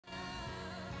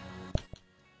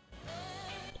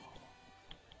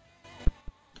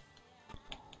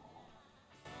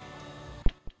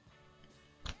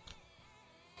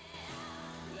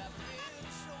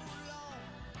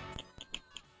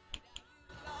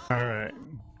Alright.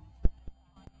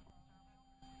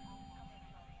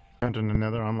 Found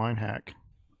another online hack.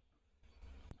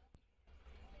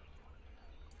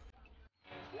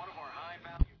 One of our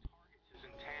high-value targets is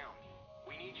in town.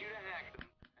 We need you to hack them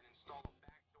and install a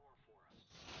back door for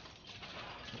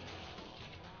us.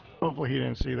 Hopefully he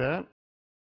didn't see that.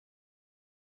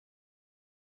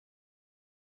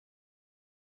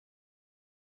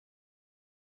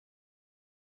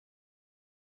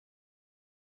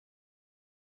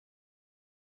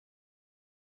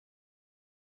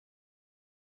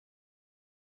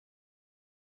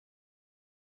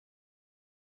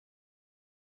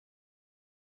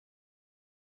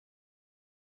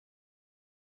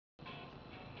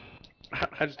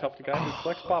 I just helped a guy who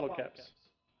collects bottle caps.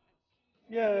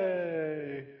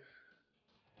 Yay!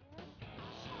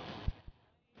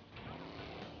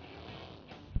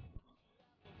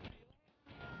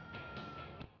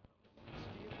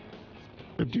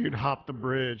 The dude hopped the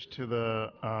bridge to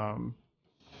the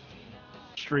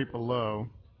street below.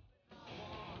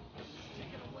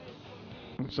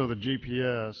 And so the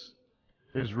GPS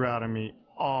is routing me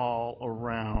all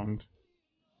around.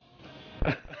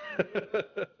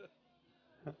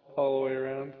 All the way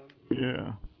around.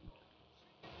 Yeah.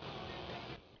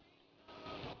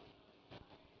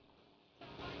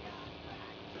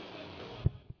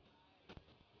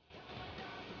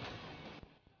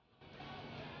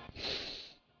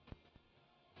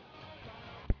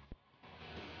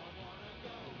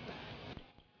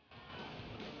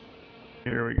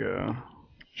 Here we go.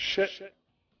 Shit.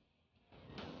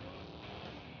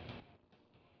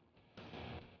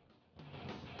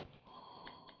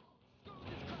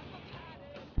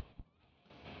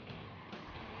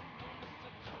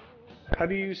 How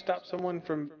do you stop someone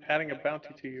from adding a bounty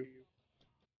to you?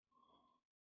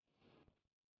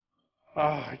 Oh,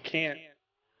 I can't.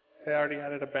 They already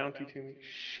added a bounty to me.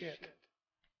 Shit.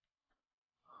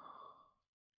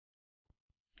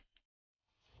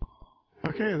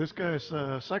 Okay, this guy's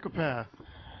a psychopath.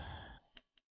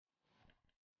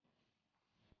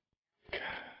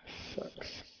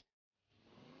 Sucks.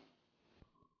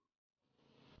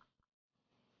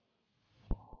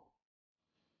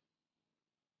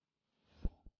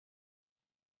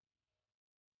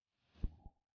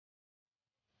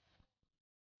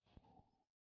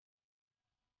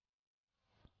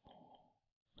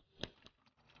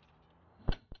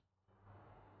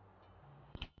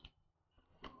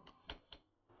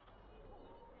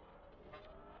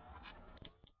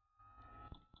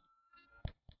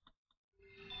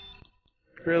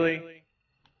 Really?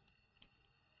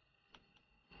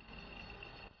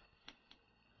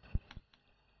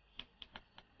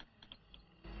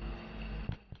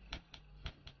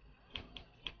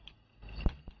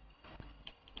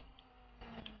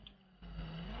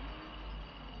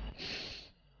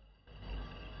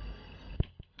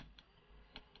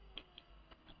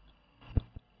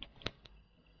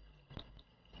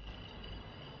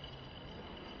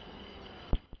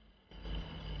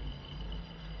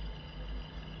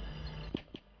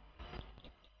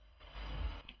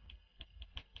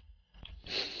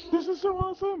 This is so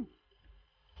awesome!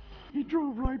 He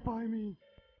drove right by me.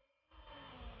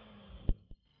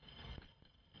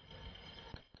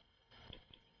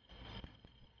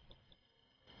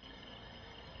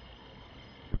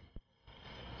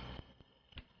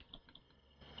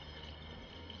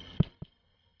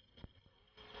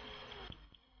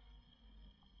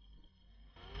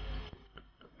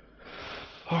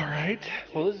 Alright.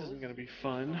 Well, this isn't gonna be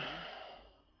fun.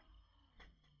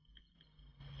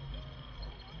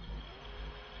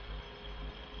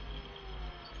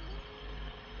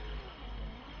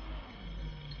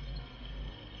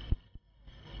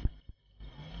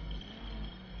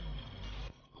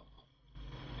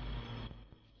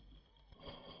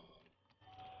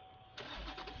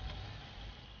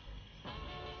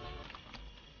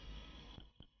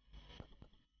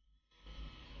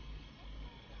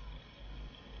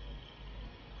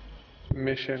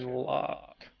 Mission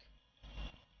locked.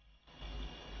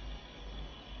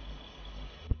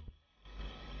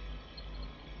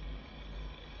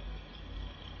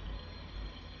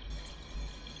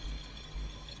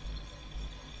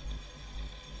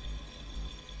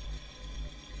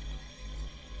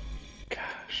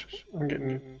 Gosh, I'm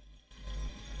getting...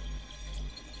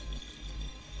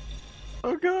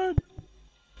 Oh god!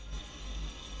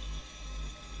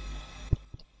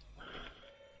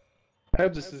 I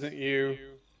hope this isn't you.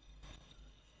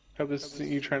 I hope this isn't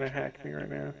you trying to hack me right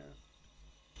now.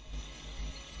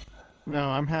 No,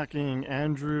 I'm hacking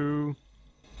Andrew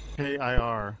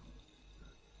KIR.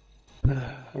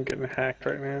 I'm getting hacked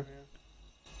right now.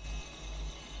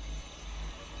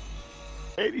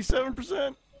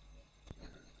 87%!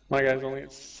 My guy's only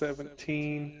at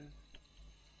 17.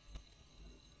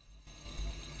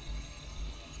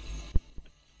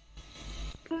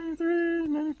 $93,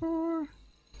 94.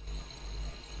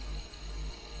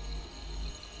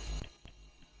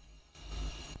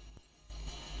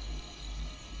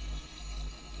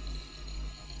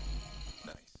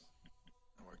 Nice.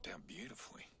 That worked out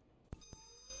beautifully.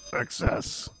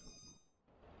 Success.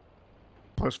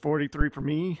 Plus 43 for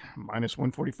me, minus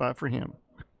 145 for him.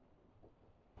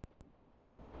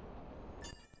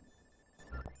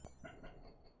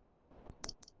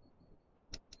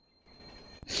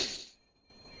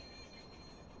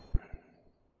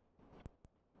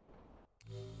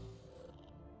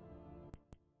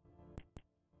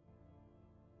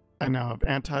 I now have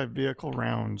anti-vehicle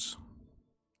rounds.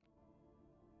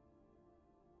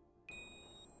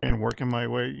 And working my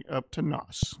way up to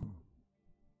NOS.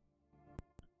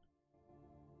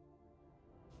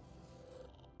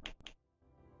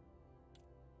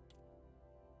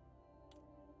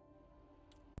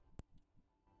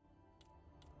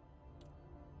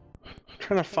 I'm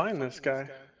trying to find this guy.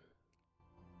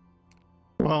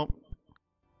 Well,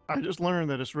 I just learned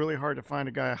that it's really hard to find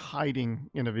a guy hiding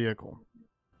in a vehicle.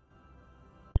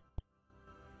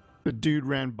 The dude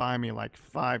ran by me like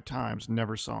 5 times,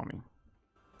 never saw me.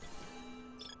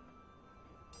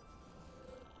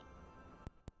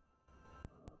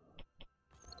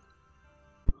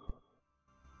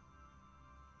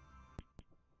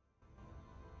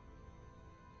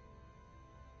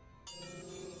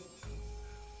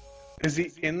 Is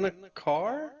he in the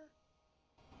car?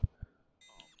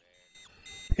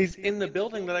 He's in the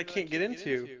building that I can't get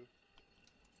into.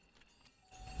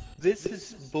 This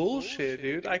is bullshit,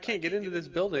 dude. I can't get into this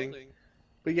building.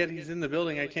 But yet he's in the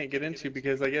building I can't get into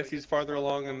because I guess he's farther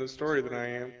along in the story than I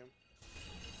am.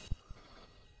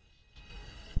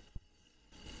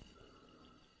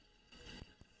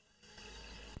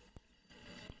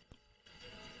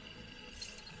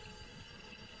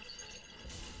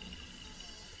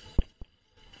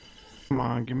 Come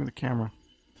on, give me the camera.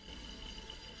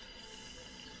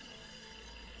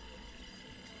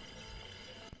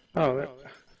 Oh, that...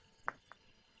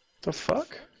 The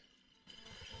fuck?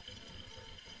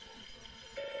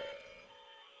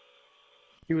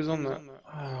 He was on the... Oh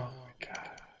my god.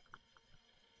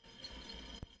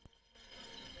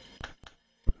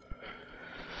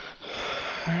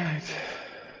 Alright.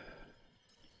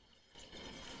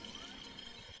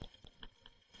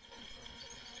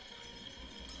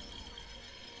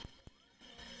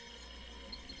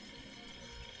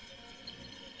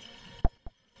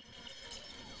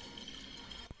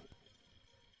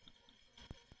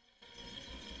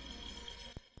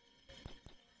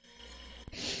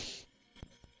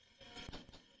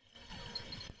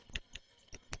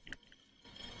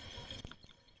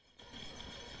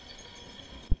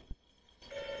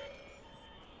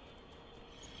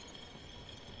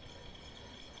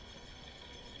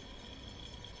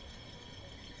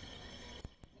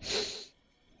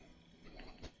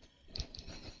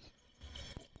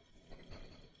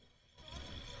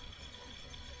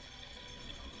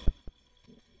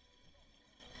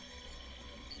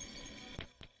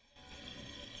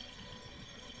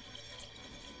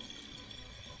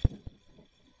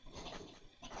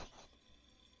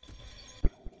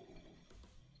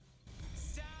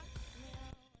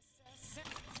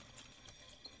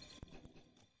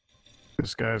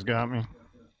 This guy's got me.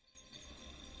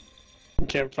 You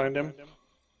can't find him?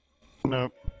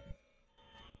 Nope.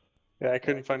 Yeah, I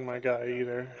couldn't find my guy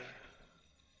either.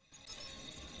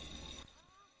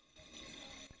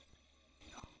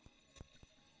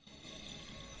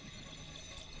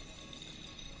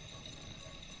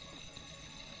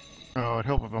 Oh, it'd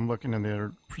help if I'm looking in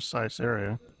the precise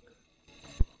area.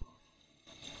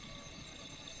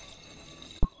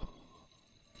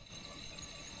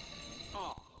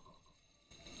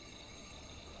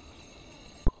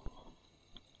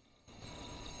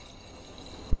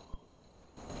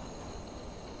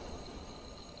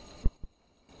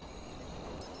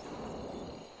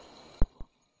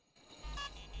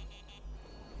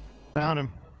 Found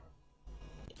him.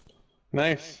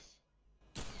 Nice.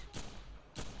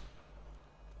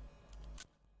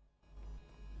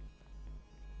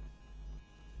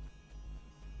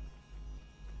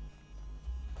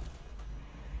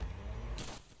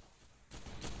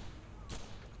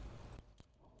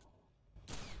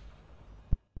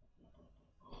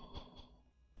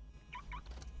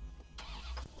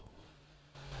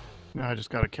 Now I just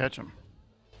gotta catch him.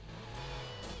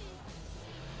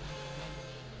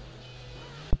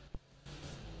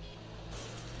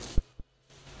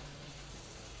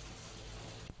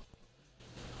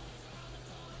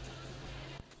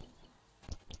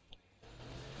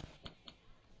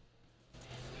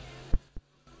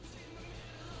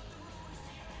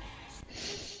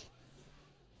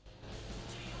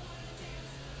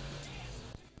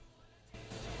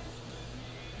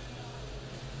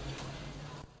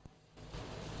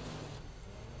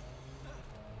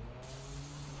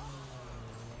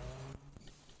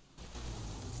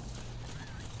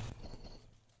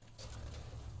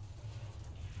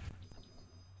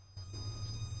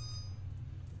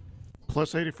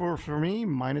 plus 84 for me,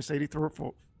 minus 83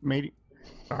 for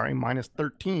minus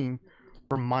 13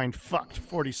 for mind fucked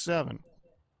 47.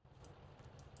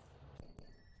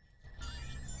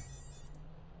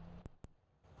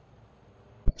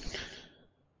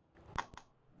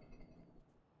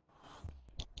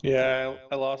 Yeah,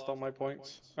 I lost all my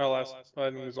points. I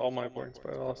didn't lose all my points,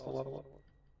 but I lost a lot of them.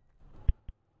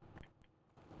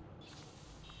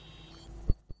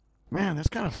 Man, that's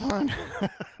kind of fun.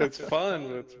 It's fun,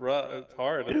 but it's rough. It's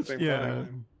hard at the same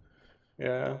time.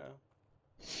 Yeah.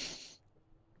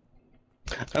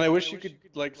 And I wish you could,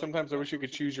 like, sometimes I wish you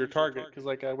could choose your target, because,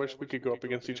 like, I wish we could go up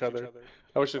against each other.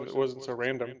 I wish it wasn't so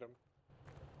random.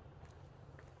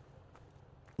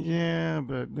 Yeah,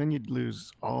 but then you'd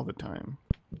lose all the time.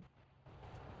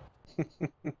 You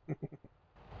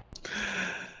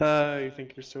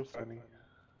think you're so funny.